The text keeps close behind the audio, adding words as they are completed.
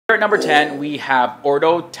At number 10, we have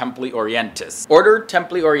Ordo Templi Orientis. Order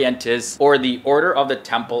Templi Orientis, or the Order of the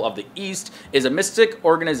Temple of the East, is a mystic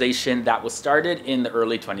organization that was started in the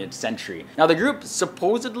early 20th century. Now, the group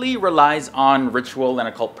supposedly relies on ritual and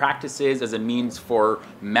occult practices as a means for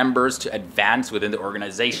members to advance within the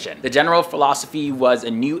organization. The general philosophy was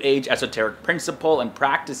a New Age esoteric principle and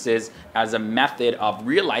practices as a method of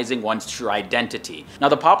realizing one's true identity. Now,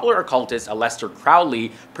 the popular occultist Aleister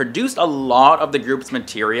Crowley produced a lot of the group's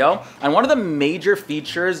material, and one of the major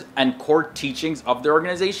features and core teachings of the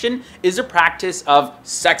organization is the practice of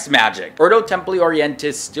sex magic. Ordo Templi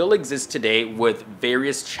Orientis still exists today with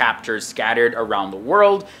various chapters scattered around the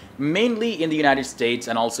world, mainly in the United States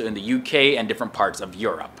and also in the UK and different parts of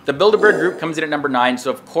Europe. The Bilderberg Group comes in at number 9,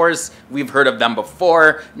 so of course we've heard of them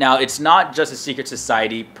before. Now, it's not just a secret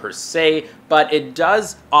society per se, but it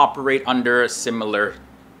does operate under a similar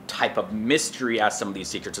type of mystery as some of these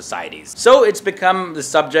secret societies. So it's become the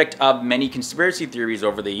subject of many conspiracy theories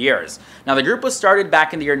over the years. Now, the group was started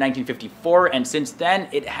back in the year 1954, and since then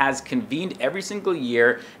it has convened every single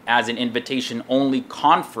year as an invitation-only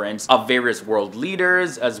conference of various world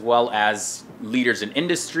leaders, as well as leaders in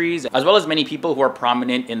industries, as well as many people who are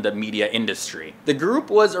prominent in the media industry. The group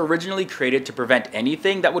was originally created to prevent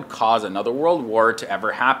anything that would cause another world war to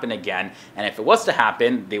ever happen again, and if it was to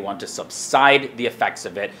happen, they want to subside the effects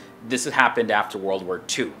of it. This happened after World War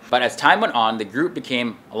II. But as time went on, the group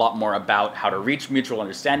became a lot more about how to reach mutual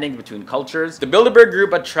understanding between cultures. The Bilderberg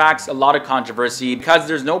Group attracts a lot of controversy because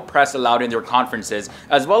there's no press allowed in their conferences,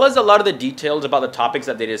 as well as a lot of the details about the topics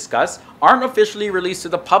that they discuss aren't officially released to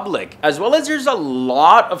the public, as well as there's a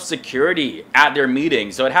lot of security at their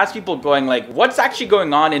meetings. So it has people going like, what's actually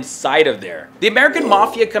going on inside of there? The American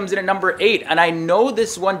Mafia comes in at number 8, and I know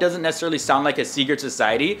this one doesn't necessarily sound like a secret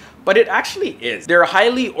society, but it actually is. They're a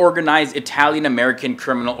highly organized Italian-American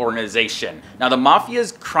criminal organization. Now, the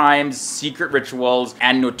Mafia's crimes, secret rituals,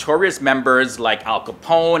 and notorious members like Al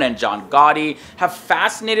Capone and John Gotti have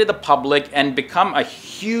fascinated the public and become a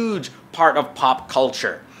huge part of pop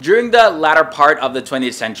culture. During the latter part of the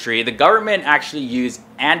 20th century, the government actually used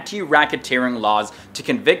anti-racketeering laws to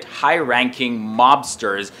convict high-ranking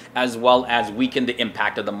mobsters, as well as weaken the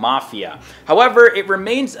impact of the mafia. However, it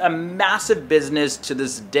remains a massive business to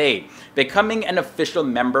this day. Becoming an official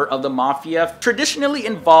member of the mafia traditionally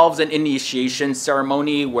involves an initiation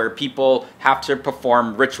ceremony where people have to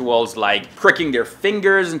perform rituals like pricking their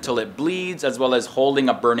fingers until it bleeds, as well as holding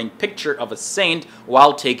a burning picture of a saint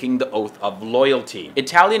while taking the oath of loyalty.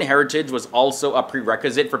 Italian heritage was also a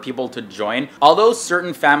prerequisite for people to join, although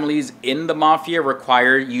certain families in the mafia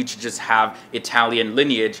require you to just have Italian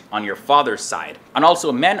lineage on your father's side. And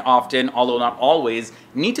also, men often, although not always,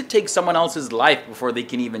 need to take someone else's life before they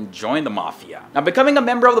can even join the mafia. Now, becoming a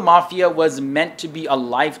member of the mafia was meant to be a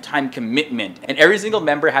lifetime commitment, and every single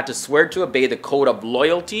member had to swear to obey the code of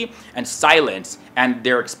loyalty and silence, and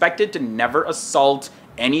they're expected to never assault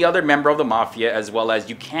any other member of the mafia, as well as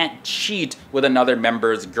you can't cheat with another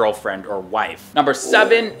member's girlfriend or wife. Number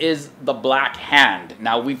 7 is the Black Hand.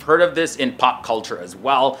 Now, we've heard of this in pop culture as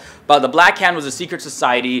well, but the Black Hand was a secret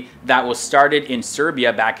society that was started in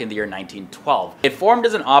Serbia back in the year 1912. It formed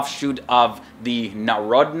as an offshoot of the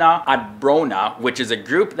Narodna Odbrana, which is a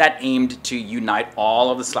group that aimed to unite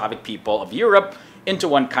all of the Slavic people of Europe into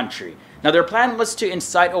one country. Now, their plan was to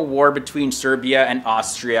incite a war between Serbia and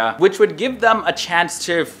Austria, which would give them a chance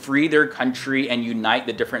to free their country and unite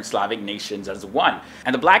the different Slavic nations as one.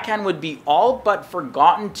 And the Black Hand would be all but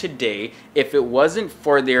forgotten today if it wasn't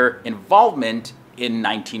for their involvement in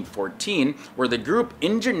 1914, where the group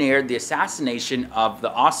engineered the assassination of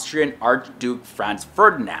the Austrian Archduke Franz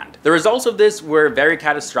Ferdinand. The results of this were very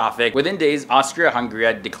catastrophic. Within days,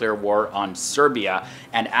 Austria-Hungary declared war on Serbia,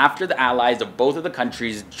 and after the allies of both of the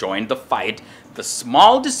countries joined the fight, the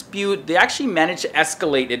small dispute, they actually managed to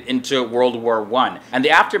escalate it into World War I. And the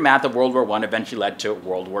aftermath of World War I eventually led to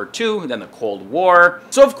World War II, then the Cold War.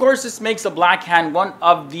 So of course, this makes the Black Hand one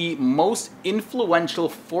of the most influential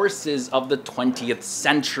forces of the 20th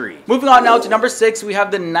century. Moving on now to number 6, we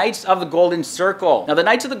have the Knights of the Golden Circle. Now, the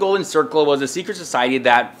Knights of the Golden Circle was a secret society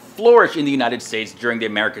that flourished in the United States during the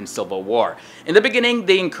American Civil War. In the beginning,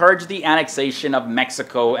 they encouraged the annexation of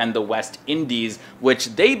Mexico and the West Indies, which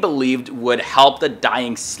they believed would help the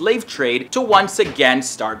dying slave trade to once again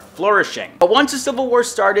start flourishing. But once the Civil War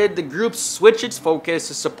started, the group switched its focus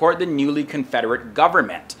to support the newly Confederate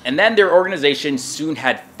government. And then their organization soon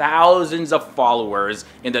had thousands of followers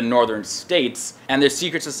in the northern states, and their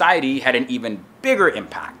secret society had an even bigger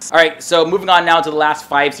impacts. All right, so moving on now to the last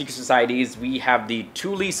 5 secret societies, we have the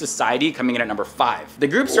Thule Society coming in at number 5. The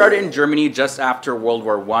group started in Germany just after World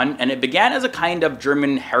War I, and it began as a kind of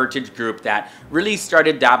German heritage group that really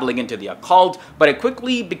started dabbling into the occult, but it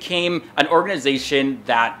quickly became an organization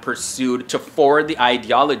that pursued to forward the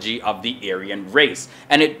ideology of the Aryan race.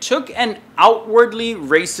 And it took an outwardly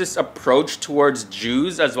racist approach towards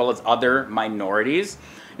Jews as well as other minorities.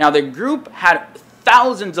 Now, the group had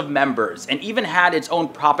thousands of members and even had its own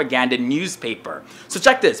propaganda newspaper. So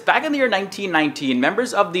check this, back in the year 1919,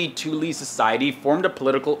 members of the Thule Society formed a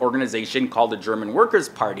political organization called the German Workers'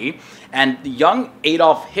 Party, and the young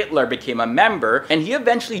Adolf Hitler became a member, and he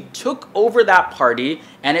eventually took over that party,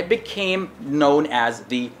 and it became known as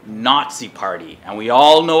the Nazi Party. And we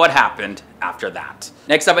all know what happened after that.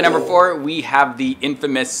 Next up at number 4, we have the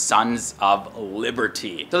infamous Sons of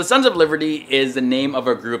Liberty. So the Sons of Liberty is the name of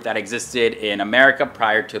a group that existed in America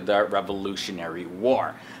prior to the Revolutionary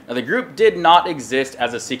War. Now, the group did not exist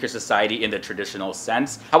as a secret society in the traditional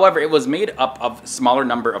sense. However, it was made up of a smaller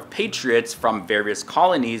number of patriots from various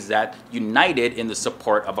colonies that united in the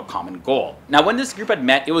support of a common goal. Now, when this group had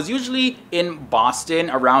met, it was usually in Boston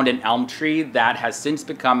around an elm tree that has since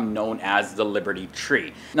become known as the Liberty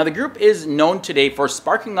Tree. Now, the group is known today for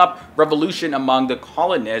sparking up revolution among the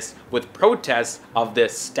colonists with protests of the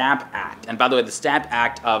Stamp Act. And by the way, the Stamp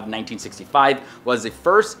Act of 1965 was the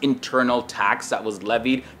first internal tax that was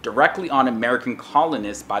levied directly on American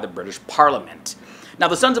colonists by the British Parliament. Now,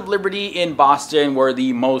 the Sons of Liberty in Boston were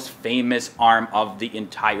the most famous arm of the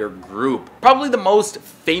entire group. Probably the most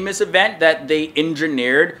famous event that they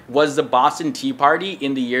engineered was the Boston Tea Party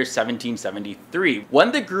in the year 1773,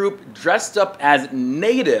 when the group dressed up as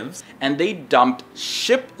natives and they dumped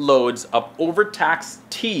shiploads of overtaxed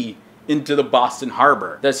tea into the Boston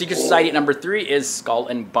Harbor. The secret society at number 3 is Skull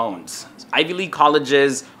and Bones. Ivy League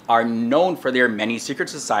colleges are known for their many secret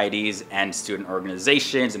societies and student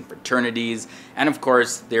organizations and fraternities, and of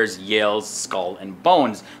course there's Yale's Skull and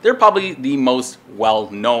Bones. They're probably the most well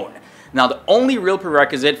known. Now, the only real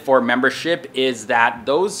prerequisite for membership is that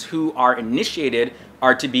those who are initiated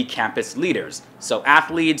are to be campus leaders. So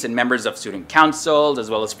athletes and members of student councils as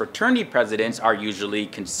well as fraternity presidents are usually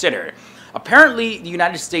considered. Apparently, the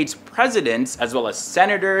United States presidents, as well as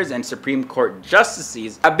senators and Supreme Court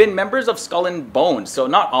justices, have been members of Skull and Bones. So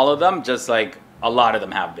not all of them, just like a lot of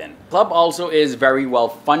them have been. The club also is very well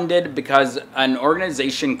funded because an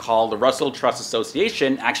organization called the Russell Trust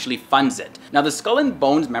Association actually funds it. Now, the Skull and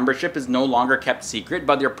Bones membership is no longer kept secret,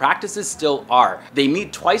 but their practices still are. They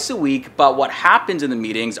meet twice a week, but what happens in the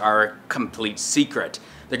meetings are complete secret.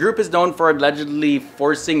 The group is known for allegedly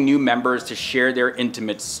forcing new members to share their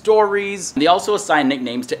intimate stories. They also assign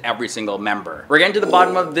nicknames to every single member. We're getting to the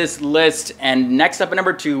bottom of this list, and next up at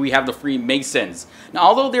number 2, we have the Freemasons. Now,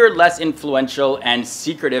 although they're less influential and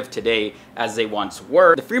secretive today as they once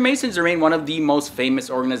were, the Freemasons remain one of the most famous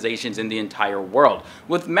organizations in the entire world,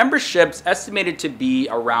 with memberships estimated to be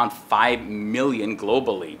around 5 million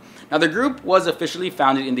globally. Now, the group was officially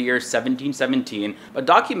founded in the year 1717, but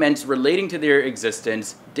documents relating to their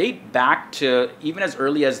existence date back to even as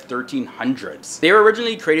early as 1300s. They were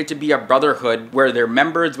originally created to be a brotherhood where their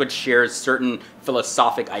members would share certain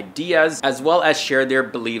philosophic ideas as well as share their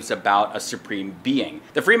beliefs about a supreme being.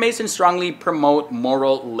 The Freemasons strongly promote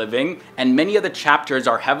moral living, and many of the chapters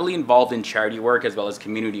are heavily involved in charity work as well as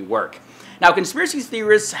community work. Now, conspiracy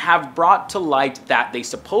theorists have brought to light that they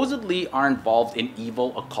supposedly are involved in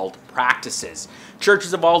evil occult practices.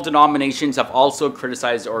 Churches of all denominations have also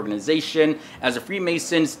criticized the organization, as the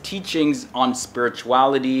Freemasons' teachings on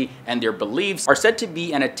spirituality and their beliefs are said to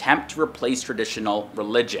be an attempt to replace traditional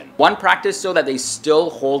religion. One practice, though, that they still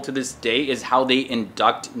hold to this day is how they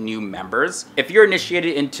induct new members. If you're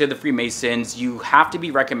initiated into the Freemasons, you have to be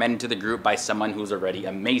recommended to the group by someone who's already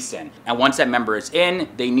a Mason. And once that member is in,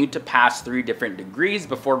 they need to pass 3 different degrees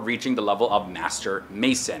before reaching the level of Master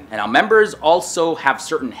Mason. And now members also have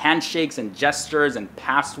certain handshakes and gestures and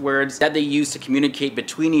passwords that they use to communicate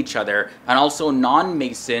between each other, and also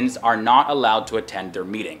non-Masons are not allowed to attend their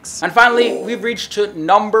meetings. And finally, we've reached to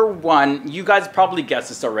number 1. You guys probably guessed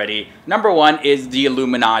this already. Number 1 is the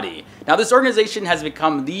Illuminati. Now, this organization has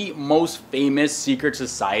become the most famous secret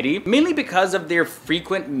society, mainly because of their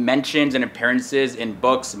frequent mentions and appearances in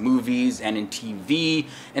books, movies, and in TV.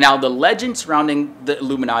 And now the legend surrounding the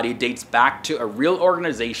Illuminati dates back to a real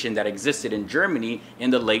organization that existed in Germany in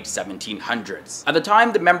the late 1700s. At the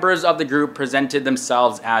time, the members of the group presented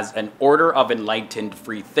themselves as an order of enlightened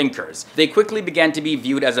free thinkers. They quickly began to be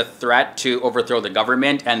viewed as a threat to overthrow the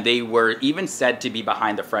government, and they were even said to be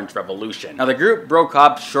behind the French Revolution. Now, the group broke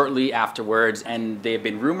up shortly afterwards, and they have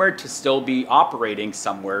been rumored to still be operating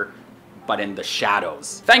somewhere but in the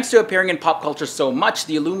shadows. Thanks to appearing in pop culture so much,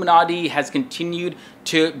 the Illuminati has continued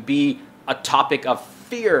to be a topic of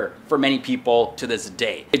fear for many people to this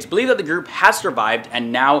day. It's believed that the group has survived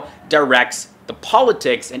and now directs the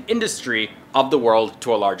politics and industry of the world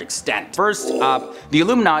to a large extent. First up, the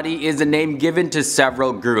Illuminati is a name given to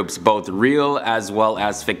several groups, both real as well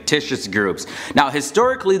as fictitious groups. Now,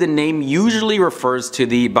 historically, the name usually refers to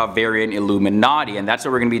the Bavarian Illuminati, and that's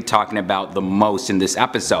what we're going to be talking about the most in this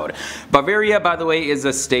episode. Bavaria, by the way, is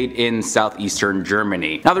a state in southeastern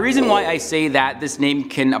Germany. Now, the reason why I say that this name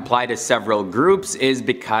can apply to several groups is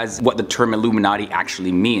because what the term Illuminati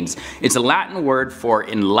actually means. It's a Latin word for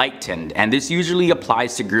enlightened, and this usually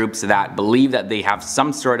applies to groups that believe that they have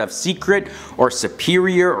some sort of secret or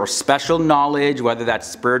superior or special knowledge, whether that's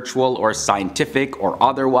spiritual or scientific or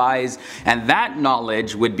otherwise, and that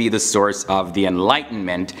knowledge would be the source of the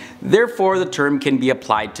Enlightenment. Therefore, the term can be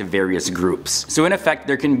applied to various groups. So in effect,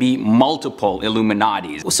 there can be multiple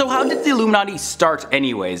Illuminatis. So how did the Illuminati start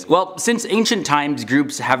anyways? Well, since ancient times,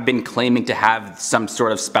 groups have been claiming to have some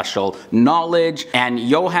sort of special knowledge, and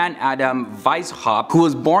Johann Adam Weishaupt, who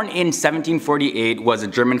was born in 1748, was a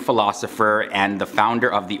German philosopher and the founder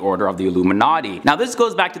of the Order of the Illuminati. Now, this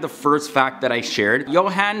goes back to the first fact that I shared.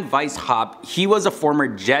 Johann Weishaupt, he was a former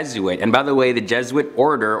Jesuit, and by the way, the Jesuit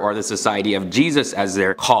Order, or the Society of Jesus as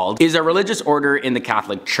they're called, is a religious order in the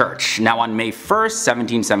Catholic Church. Now, on May 1st,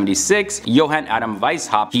 1776, Johann Adam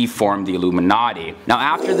Weishaupt, he formed the Illuminati. Now,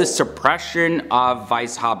 after the suppression of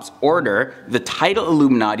Weishaupt's order, the title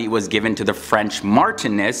Illuminati was given to the French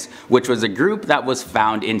Martinists, which was a group that was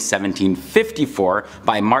found in 1754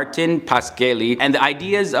 by Martin Pasquelli, and the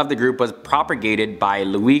ideas of the group was propagated by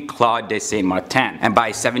Louis-Claude de Saint-Martin. And by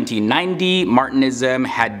 1790, Martinism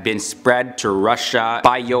had been spread to Russia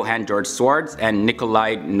by Johann George Swartz and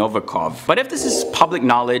Nikolai Novikov. But if this is public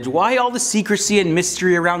knowledge, why all the secrecy and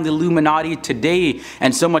mystery around the Illuminati today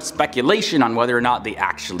and so much speculation on whether or not they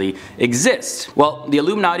actually exist? Well, the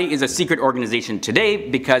Illuminati is a secret organization today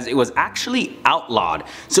because it was actually outlawed.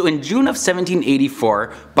 So in June of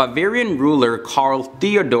 1784, Bavarian ruler Karl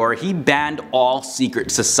Theodor, he banned all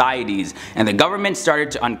secret societies, and the government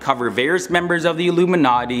started to uncover various members of the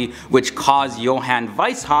Illuminati, which caused Johann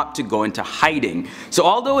Weishaupt to go into hiding. So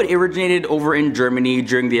although it originated over in Germany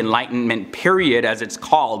during the Enlightenment period, as it's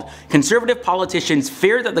called, conservative politicians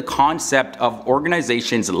feared that the concept of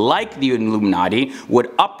organizations like the Illuminati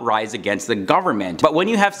would uprise against the government. But when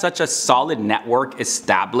you have such a solid network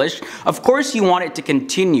established, of course you want it to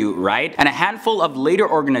continue, right? And a handful of later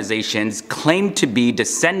organizations claimed to be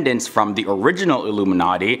descendants from the original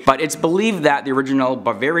Illuminati, but it's believed that the original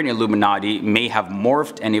Bavarian Illuminati may have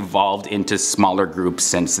morphed and evolved into smaller groups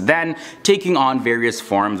since then, taking on various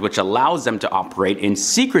forms which allows them to operate in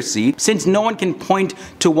secrecy, since no one can point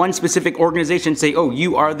to one specific organization and say, oh,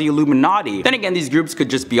 you are the Illuminati. Then again, these groups could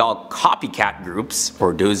just be all copycat groups,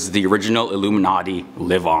 or does the original Illuminati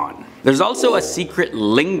live on? There's also a secret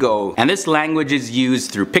lingo, and this language is used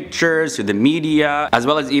through pictures, through the media, as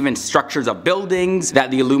well as even structures of buildings that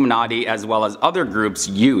the Illuminati as well as other groups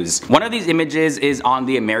use. One of these images is on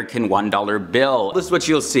the American $1 bill. This is what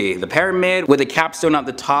you'll see. The pyramid with a capstone at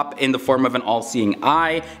the top in the form of an all-seeing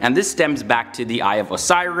eye, and this stems back to the Eye of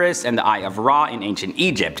Osiris and the Eye of Ra in ancient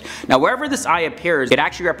Egypt. Now, wherever this eye appears, it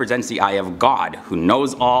actually represents the eye of God, who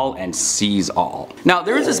knows all and sees all. Now,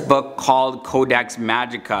 there is this book called Codex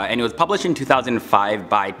Magica, and it was published in 2005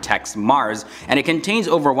 by Tex Mars, and it contains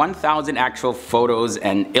over 1,000 actual photos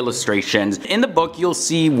and illustrations. In the book, you'll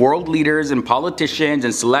see world leaders and politicians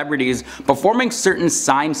and celebrities performing certain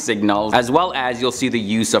sign signals, as well as you'll see the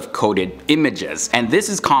use of coded images. And this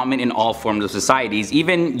is common in all forms of societies,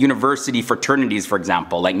 even university fraternities, for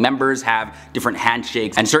example. Like, members have different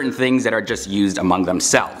handshakes and certain things that are just used among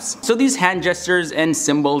themselves. So these hand gestures and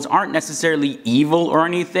symbols aren't necessarily evil or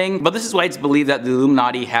anything, but this is why it's believed that the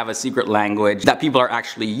Illuminati have a secret language that people are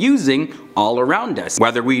actually using all around us,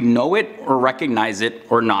 whether we know it or recognize it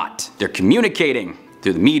or not. They're communicating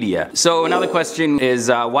through the media. So another question is,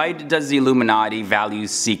 why does the Illuminati value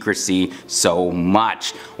secrecy so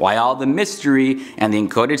much? Why all the mystery and the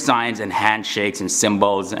encoded signs and handshakes and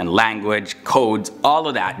symbols and language, codes, all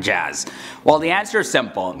of that jazz? Well, the answer is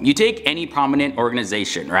simple. You take any prominent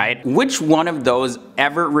organization, right? Which one of those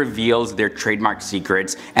ever reveals their trademark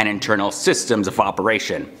secrets and internal systems of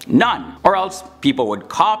operation? None. Or else people would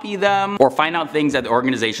copy them or find out things that the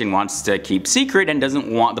organization wants to keep secret and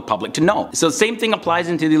doesn't want the public to know. So same thing applies applies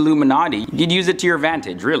into the Illuminati, you'd use it to your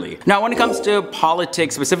advantage, really. Now, when it comes to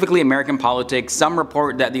politics, specifically American politics, some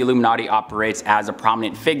report that the Illuminati operates as a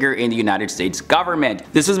prominent figure in the United States government.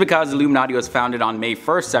 This is because the Illuminati was founded on May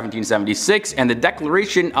 1st, 1776, and the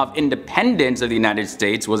Declaration of Independence of the United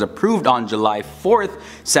States was approved on July 4th,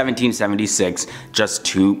 1776, just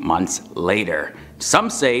 2 months later. Some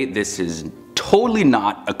say this is totally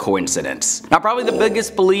not a coincidence. Now, probably the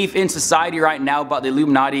biggest belief in society right now about the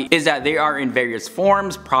Illuminati is that they are in various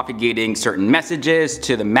forms propagating certain messages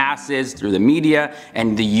to the masses through the media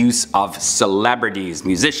and the use of celebrities,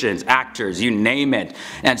 musicians, actors, you name it.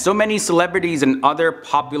 And so many celebrities and other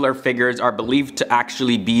popular figures are believed to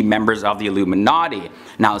actually be members of the Illuminati.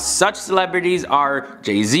 Now, such celebrities are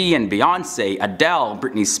Jay-Z and Beyonce, Adele,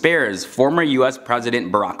 Britney Spears, former US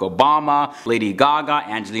President Barack Obama, Lady Gaga,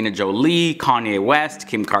 Angelina Jolie, Kanye West,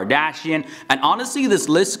 Kim Kardashian, and honestly this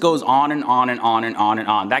list goes on and on and on and on and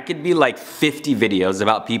on. That could be like 50 videos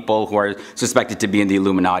about people who are suspected to be in the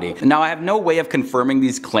Illuminati. Now, I have no way of confirming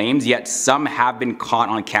these claims, yet some have been caught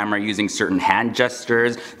on camera using certain hand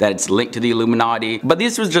gestures that it's linked to the Illuminati, but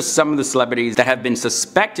these were just some of the celebrities that have been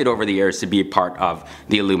suspected over the years to be a part of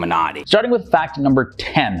the Illuminati. Starting with fact number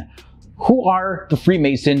 10. Who are the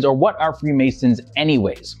Freemasons, or what are Freemasons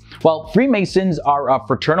anyways? Well, Freemasons are a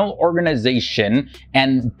fraternal organization,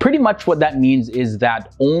 and pretty much what that means is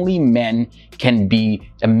that only men can be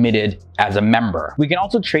admitted as a member. We can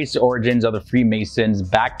also trace the origins of the Freemasons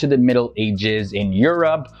back to the Middle Ages in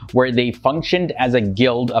Europe, where they functioned as a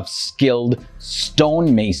guild of skilled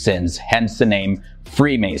stonemasons, hence the name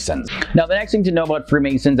Freemasons. Now, the next thing to know about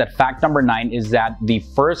Freemasons at fact number 9 is that the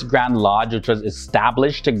first Grand Lodge, which was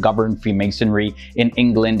established to govern Freemasonry in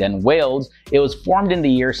England and Wales, it was formed in the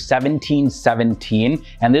year 1717,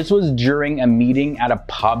 and this was during a meeting at a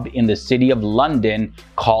pub in the city of London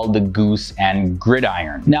called the Goose and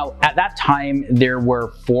Gridiron. Now, at that time, there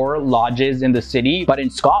were 4 lodges in the city, but in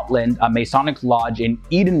Scotland, a Masonic lodge in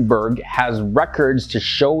Edinburgh has records to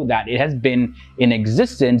show that it has been in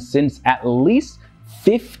existence since at least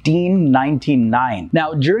 1599.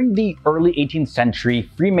 Now, during the early 18th century,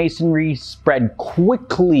 Freemasonry spread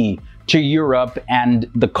quickly to Europe and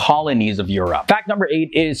the colonies of Europe. Fact number 8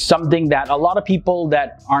 is something that a lot of people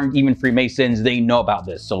that aren't even Freemasons, they know about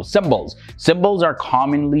this. So symbols. Symbols are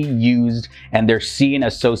commonly used and they're seen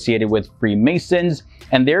associated with Freemasons,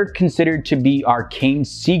 and they're considered to be arcane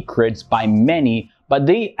secrets by many, but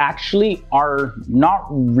they actually are not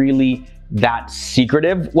really that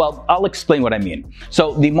secretive. Well, I'll explain what I mean.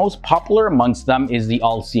 So the most popular amongst them is the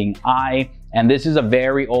all-seeing eye, and this is a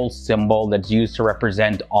very old symbol that's used to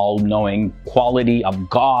represent all-knowing quality of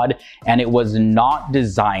God, and it was not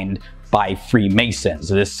designed by Freemasons.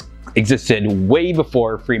 This existed way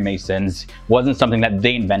before Freemasons. Wasn't something that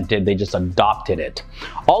they invented, they just adopted it.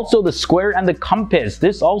 Also, the square and the compass,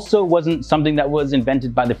 this also wasn't something that was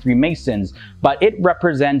invented by the Freemasons, but it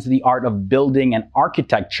represents the art of building and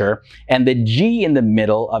architecture, and the G in the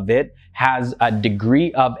middle of it has a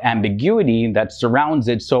degree of ambiguity that surrounds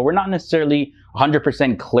it, so we're not necessarily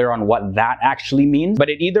 100% clear on what that actually means, but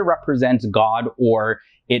it either represents God or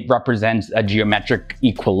it represents a geometric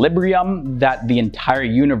equilibrium that the entire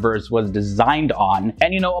universe was designed on.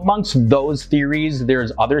 And you know, amongst those theories,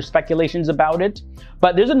 there's other speculations about it.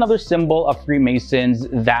 But there's another symbol of Freemasons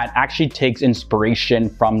that actually takes inspiration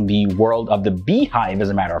from the world of the beehive, as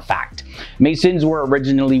a matter of fact. Masons were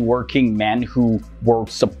originally working men who were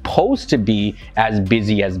supposed to be as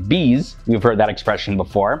busy as bees. We've heard that expression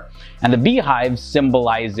before. And the beehive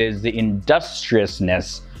symbolizes the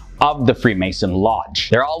industriousness of the Freemason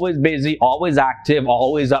Lodge. They're always busy, always active,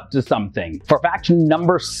 always up to something. For fact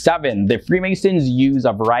number 7, the Freemasons use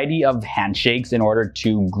a variety of handshakes in order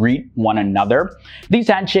to greet one another. These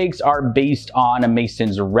handshakes are based on a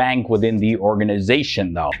Mason's rank within the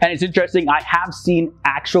organization though. And it's interesting, I have seen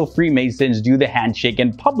actual Freemasons do the handshake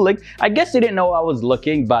in public. I guess they didn't know I was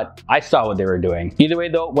looking, but I saw what they were doing. Either way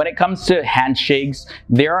though, when it comes to handshakes,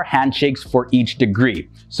 there are handshakes for each degree.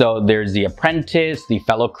 So there's the apprentice, the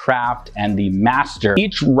fellow craft, and the master.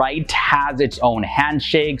 Each rite has its own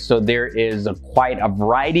handshake, so there is quite a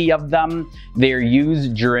variety of them. They're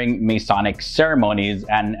used during Masonic ceremonies,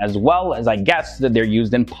 and as well as I guess that they're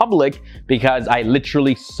used in public, because I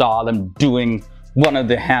literally saw them doing one of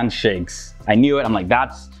the handshakes. I knew it. I'm like,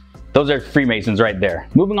 those are Freemasons right there.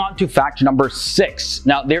 Moving on to fact number 6.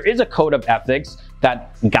 Now, there is a code of ethics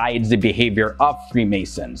that guides the behavior of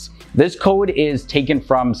Freemasons. This code is taken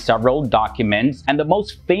from several documents, and the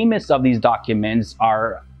most famous of these documents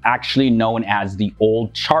are actually known as the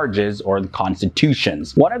Old Charges or the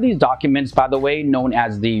Constitutions. One of these documents, by the way, known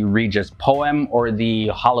as the Regius Poem or the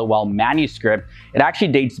Halliwell manuscript, it actually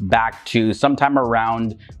dates back to sometime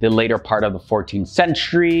around the later part of the 14th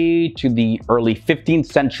century to the early 15th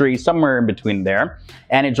century, somewhere in between there.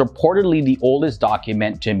 And it's reportedly the oldest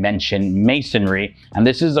document to mention Masonry. And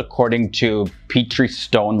this is according to Petrie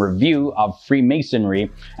Stone Review of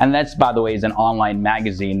Freemasonry. And that's, by the way, is an online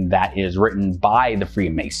magazine that is written by the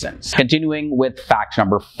Freemasons. Continuing with fact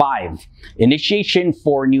number 5. Initiation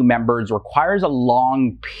for new members requires a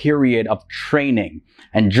long period of training.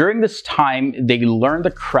 And during this time, they learn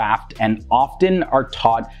the craft and often are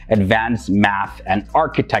taught advanced math and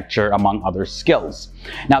architecture, among other skills.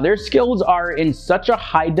 Now, their skills are in such a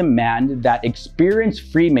high demand that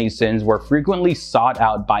experienced Freemasons were frequently sought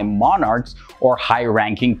out by monarchs or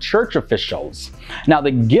high-ranking church officials. Now,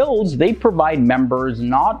 the guilds, they provide members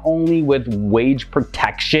not only with wage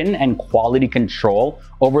protection and quality control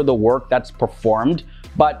over the work that's performed,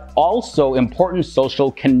 but also important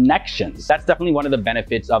social connections. That's definitely one of the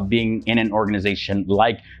benefits of being in an organization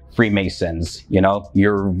like Freemasons. You know,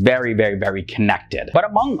 you're very, very, very connected. But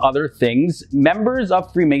among other things, members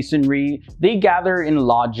of Freemasonry, they gather in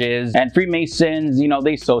lodges, and Freemasons, you know,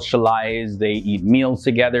 they socialize, they eat meals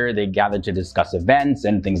together, they gather to discuss events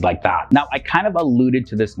and things like that. Now, I kind of alluded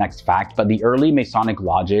to this next fact, but the early Masonic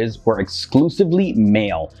lodges were exclusively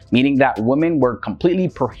male, meaning that women were completely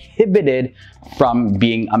prohibited from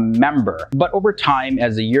being a member. But over time,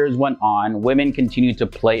 as the years went on, women continued to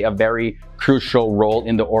play a very crucial role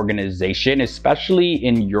in the organization, especially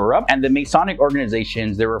in Europe. And the Masonic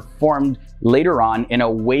organizations, they were formed later on in a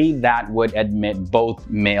way that would admit both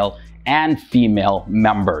male and female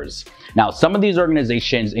members. Now, some of these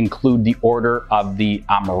organizations include the Order of the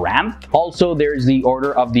Amaranth. Also, there's the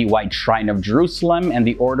Order of the White Shrine of Jerusalem and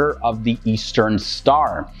the Order of the Eastern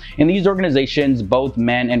Star. In these organizations, both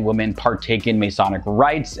men and women partake in Masonic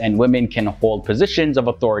rites, and women can hold positions of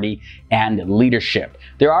authority and leadership.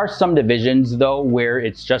 There are some divisions, though, where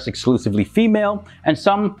it's just exclusively female and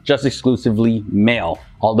some just exclusively male,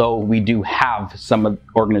 although we do have some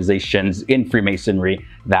organizations in Freemasonry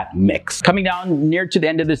that mix. Coming down near to the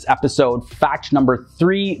end of this episode, fact number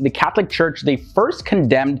 3, the Catholic Church, they first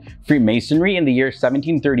condemned Freemasonry in the year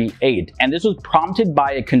 1738, and this was prompted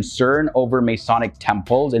by a concern over Masonic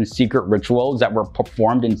temples and secret rituals that were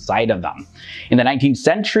performed inside of them. In the 19th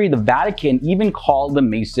century, the Vatican even called the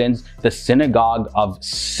Masons the Synagogue of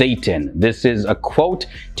Satan. This is a quote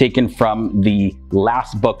taken from the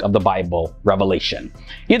last book of the Bible, Revelation.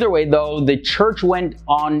 Either way, though, the church went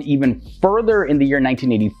on even further in the year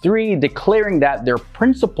 1983, declaring that their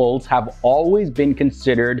principles have always been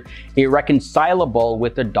considered irreconcilable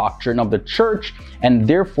with the doctrine of the church, and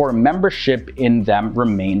therefore membership in them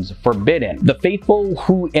remains forbidden. The faithful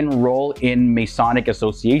who enroll in Masonic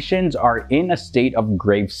associations are in a state of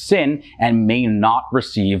grave sin and may not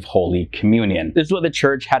receive Holy Communion. This is what the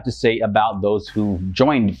church had to say about those who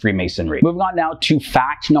joined Freemasonry. Moving on now to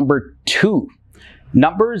fact number 2.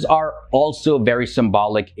 Numbers are also very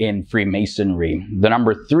symbolic in Freemasonry. The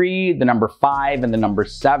number 3, the number 5, and the number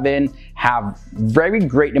 7 have very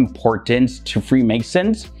great importance to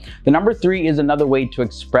Freemasons. The number 3 is another way to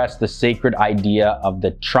express the sacred idea of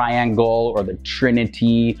the triangle or the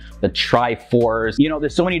Trinity, the Triforce. You know,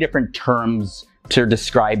 there's so many different terms to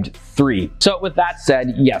describe 3. So with that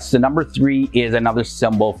said, yes, the number 3 is another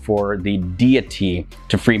symbol for the deity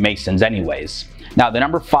to Freemasons anyways. Now, the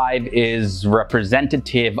number 5 is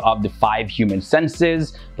representative of the 5 human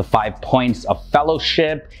senses, the 5 points of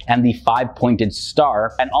fellowship, and the 5-pointed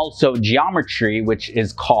star, and also geometry, which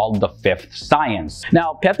is called the 5th science.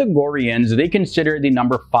 Now, Pythagoreans, they consider the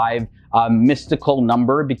number 5 a mystical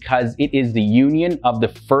number because it is the union of the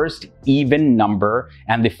first even number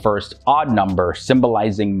and the first odd number,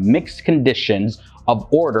 symbolizing mixed conditions of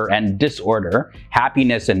order and disorder,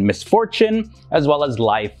 happiness and misfortune, as well as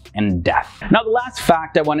life and death. Now, the last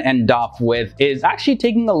fact I want to end off with is actually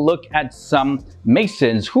taking a look at some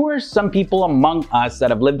Masons. Who are some people among us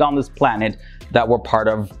that have lived on this planet that were part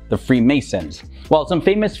of the Freemasons? Well, some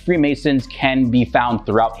famous Freemasons can be found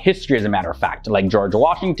throughout history, as a matter of fact, like George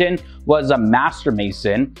Washington was a Master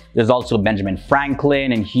Mason. There's also Benjamin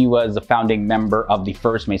Franklin, and he was a founding member of the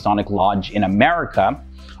first Masonic Lodge in America.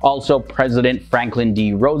 Also, President Franklin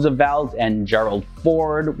D. Roosevelt and Gerald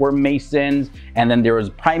Ford were Masons. And then there was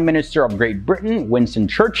Prime Minister of Great Britain, Winston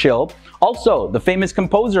Churchill. Also, the famous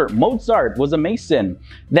composer Mozart was a Mason.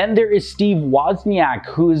 Then there is Steve Wozniak,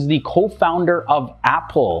 who is the co-founder of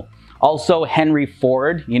Apple. Also, Henry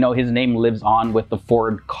Ford, you know, his name lives on with the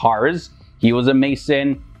Ford cars. He was a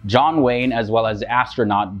Mason. John Wayne, as well as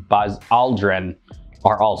astronaut Buzz Aldrin.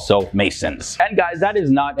 are also Masons. And guys, that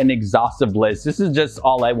is not an exhaustive list. This is just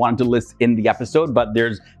all I wanted to list in the episode, but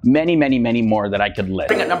there's many, many, many more that I could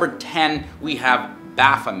list. At number 10, we have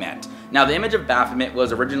Baphomet. Now, the image of Baphomet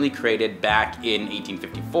was originally created back in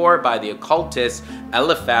 1854 by the occultist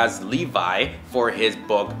Eliphas Levi for his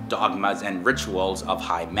book Dogmas and Rituals of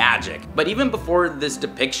High Magic. But even before this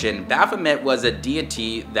depiction, Baphomet was a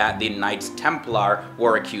deity that the Knights Templar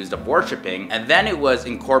were accused of worshipping, and then it was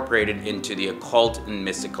incorporated into the occult and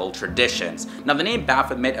mystical traditions. Now, the name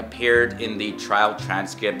Baphomet appeared in the trial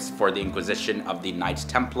transcripts for the Inquisition of the Knights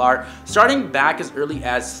Templar starting back as early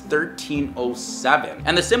as 1307,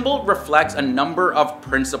 and the symbol reflects a number of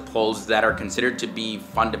principles that are considered to be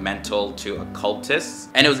fundamental to occultists,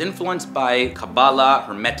 and it was influenced by Kabbalah,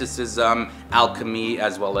 Hermeticism, alchemy,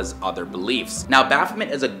 as well as other beliefs. Now, Baphomet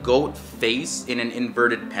as a goat face in an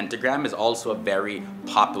inverted pentagram is also a very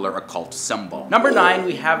popular occult symbol. Number 9,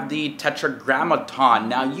 we have the Tetragrammaton.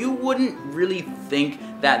 Now, you wouldn't really think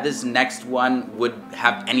that this next one would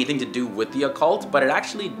have anything to do with the occult, but it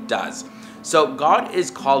actually does. So God is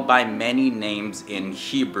called by many names in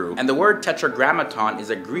Hebrew, and the word Tetragrammaton is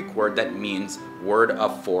a Greek word that means word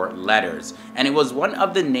of 4 letters, and it was one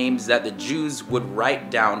of the names that the Jews would write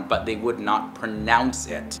down, but they would not pronounce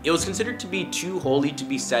it. It was considered to be too holy to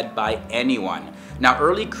be said by anyone. Now,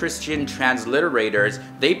 early Christian transliterators,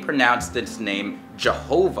 they pronounced this name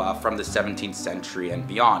Jehovah from the 17th century and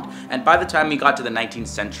beyond, and by the time we got to the 19th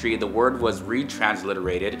century, the word was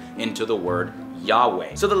retransliterated into the word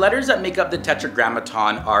Yahweh. So the letters that make up the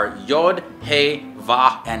Tetragrammaton are Yod, He,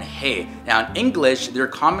 Vah, and He. Now, in English, they're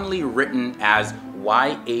commonly written as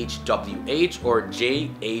YHWH or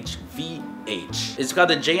JHVH. It's called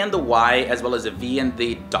the J and the Y, as well as the V and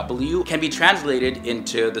the W, can be translated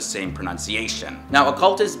into the same pronunciation. Now,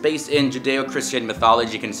 occultists based in Judeo-Christian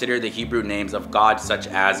mythology consider the Hebrew names of God such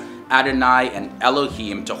as Adonai and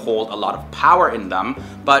Elohim to hold a lot of power in them,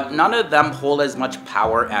 but none of them hold as much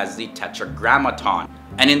power as the Tetragrammaton.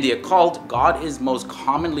 And in the occult, God is most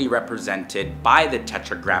commonly represented by the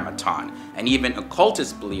Tetragrammaton. And even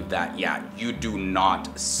occultists believe that, yeah, you do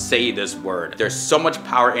not say this word. There's so much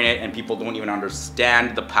power in it, and people don't even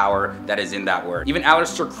understand the power that is in that word. Even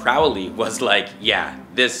Aleister Crowley was like, yeah,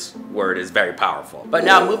 this word is very powerful. But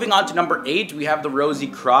now, moving on to number 8, we have the Rosy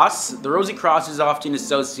Cross. The Rosy Cross is often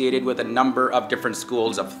associated with a number of different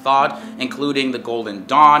schools of thought, including the Golden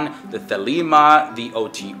Dawn, the Thelema, the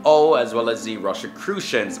OTO, as well as the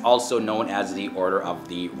Rosicrucians, also known as the Order of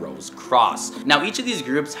the Rose Cross. Now, each of these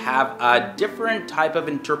groups have a different type of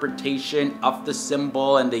interpretation of the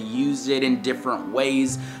symbol, and they use it in different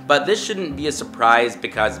ways, but this shouldn't be a surprise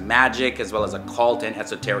because magic, as well as occult and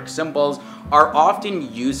esoteric symbols, are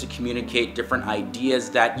often used to communicate different ideas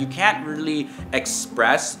that you can't really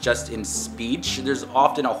express just in speech. There's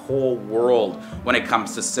often a whole world when it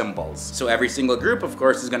comes to symbols. So every single group, of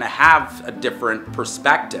course, is going to have a different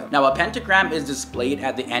perspective. Now, a pentagram is displayed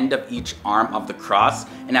at the end of each arm of the cross,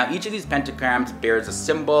 and now each of these pentagrams bears a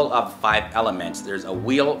symbol of 5 elements. There's a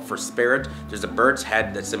wheel for spirit, there's a bird's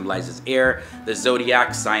head that symbolizes air, the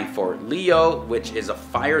zodiac sign for Leo, which is a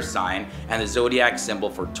fire sign, and the zodiac symbol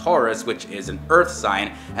for Taurus, which is an earth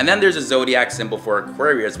sign, and then there's a zodiac symbol for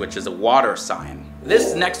Aquarius, which is a water sign.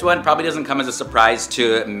 This next one probably doesn't come as a surprise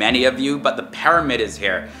to many of you, but the pyramid is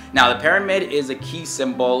here. Now, the pyramid is a key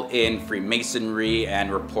symbol in Freemasonry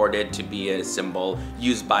and reported to be a symbol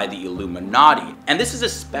used by the Illuminati. And this is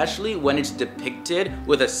especially when it's depicted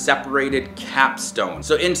with a separated capstone.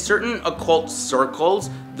 So in certain occult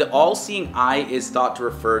circles, the all-seeing eye is thought to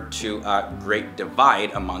refer to a great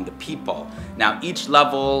divide among the people. Now, each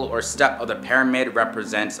level or step of the pyramid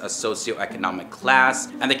represents a socioeconomic class,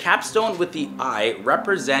 and the capstone with the eye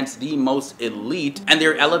represents the most elite and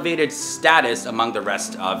their elevated status among the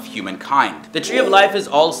rest of humankind. The Tree of Life is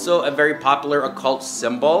also a very popular occult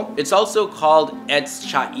symbol. It's also called Etz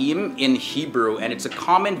Chaim in Hebrew, and it's a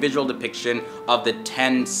common visual depiction of the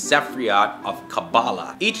 10 Sephirot of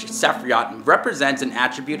Kabbalah. Each Sephirot represents an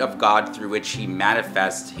attribute of God through which he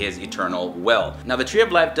manifests his eternal will. Now, the Tree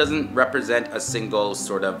of Life doesn't represent a single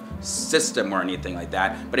sort of system or anything like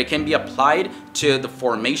that, but it can be applied to the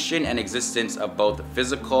formation and existence of both the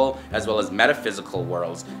physical as well as metaphysical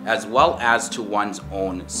worlds, as well as to one's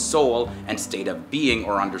own soul and state of being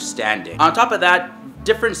or understanding. On top of that,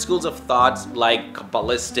 different schools of thoughts like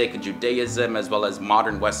Kabbalistic Judaism as well as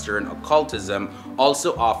modern Western occultism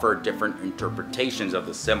also offer different interpretations of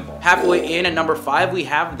the symbol. Halfway in at number 5, we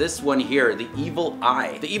have this one here, the evil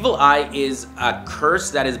eye. The evil eye is a curse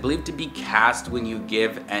that is believed to be cast when you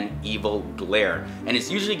give an evil glare, and it's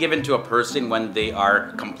usually given to a person when they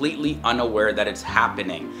are completely unaware that it's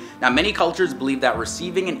happening. Now, many cultures believe that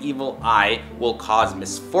receiving an evil eye will cause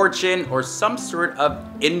misfortune or some sort of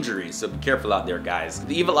injury, so be careful out there, guys.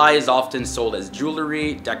 The evil eye is often sold as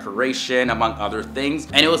jewelry, decoration, among other things,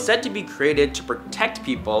 and it was said to be created to protect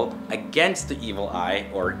people against the evil eye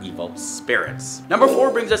or evil spirits. Number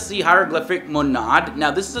 4 brings us the hieroglyphic monad.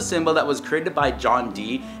 Now, this is a symbol that was created by John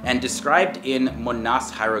Dee and described in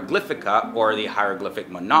Monas Hieroglyphica, or the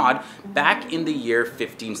hieroglyphic monad, back in the year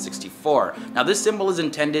 1564. Now, this symbol is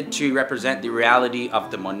intended to represent the reality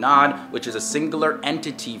of the monad, which is a singular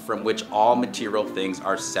entity from which all material things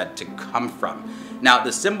are said to come from. Now,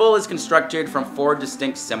 the symbol is constructed from 4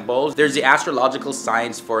 distinct symbols. There's the astrological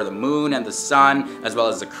signs for the moon and the sun, as well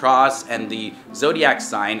as the cross, and the zodiac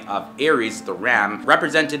sign of Aries, the ram,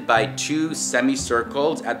 represented by 2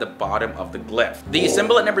 semicircles at the bottom of the glyph. The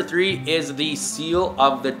symbol at number 3 is the seal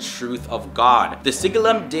of the truth of God. The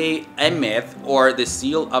sigillum Dei Emeth, or the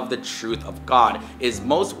seal of the truth of God, is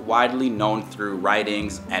most widely known through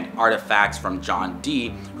writings and artifacts from John Dee,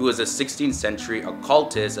 who was a 16th century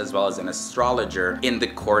occultist as well as an astrologer in the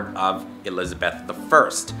court of Elizabeth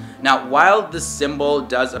I. Now, while the symbol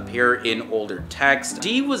does appear in older texts,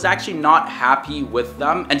 Dee was actually not happy with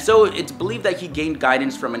them, and so it's believed that he gained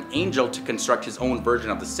guidance from an angel to construct his own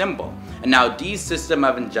version of the symbol. And now, Dee's system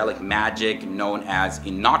of angelic magic, known as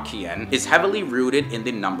Enochian, is heavily rooted in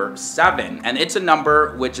the number 7, and it's a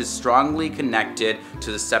number which is strongly connected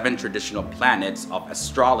to the 7 traditional planets of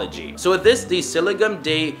astrology. So with this, the Sigillum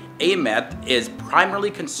Dei Emeth is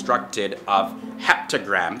primarily constructed of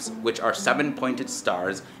heptagrams, which are 7-pointed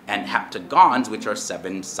stars, and heptagons, which are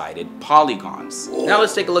 7-sided polygons. Now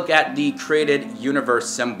let's take a look at the created universe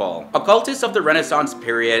symbol. Occultists of the Renaissance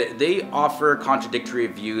period, they offer contradictory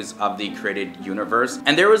views of the created universe,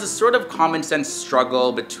 and there was a sort of common sense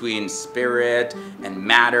struggle between spirit and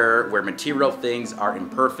matter, where material things are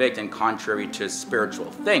imperfect and contrary to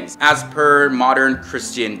spiritual things, as per modern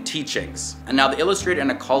Christian teachings. And now the illustrator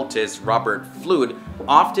and occultist Robert Fludd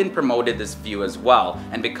often promoted this view as well,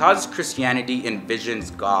 and because Christianity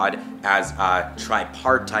envisions God as a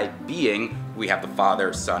tripartite being, we have the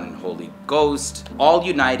Father, Son, and Holy Ghost, all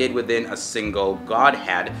united within a single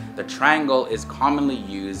Godhead, the triangle is commonly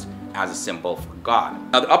used as a symbol for God.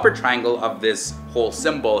 Now, the upper triangle of this whole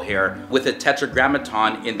symbol here, with a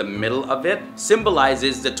tetragrammaton in the middle of it,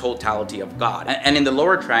 symbolizes the totality of God. And in the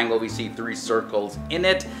lower triangle, we see 3 circles in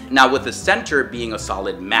it, now with the center being a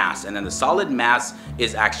solid mass. And then the solid mass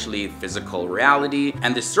is actually physical reality,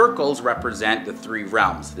 and the circles represent the 3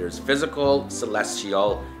 realms. There's physical,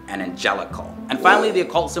 celestial, and angelical. And finally, the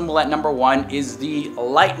occult symbol at number 1 is the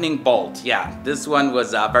lightning bolt. Yeah, this one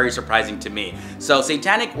was very surprising to me. So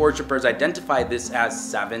satanic worshippers identify this as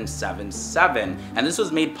 777, and this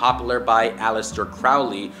was made popular by Aleister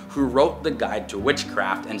Crowley, who wrote the Guide to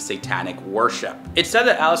Witchcraft and Satanic Worship. It's said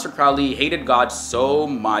that Aleister Crowley hated God so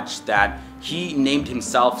much that he named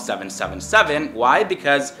himself 777. Why?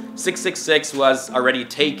 Because 666 was already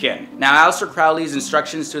taken. Now, Aleister Crowley's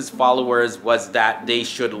instructions to his followers was that they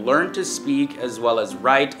should learn to speak as well as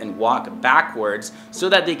write and walk backwards so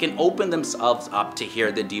that they can open themselves up to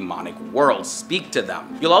hear the demonic world speak to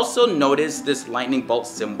them. You'll also notice this lightning bolt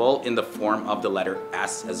symbol in the form of the letter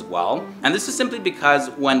S as well. And this is simply because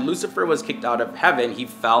when Lucifer was kicked out of heaven, he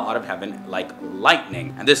fell out of heaven like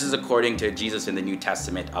lightning. And this is according to Jesus in the New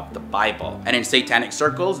Testament of the Bible. And in satanic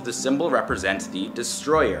circles, the symbol represents the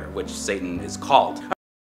destroyer, which Satan is called.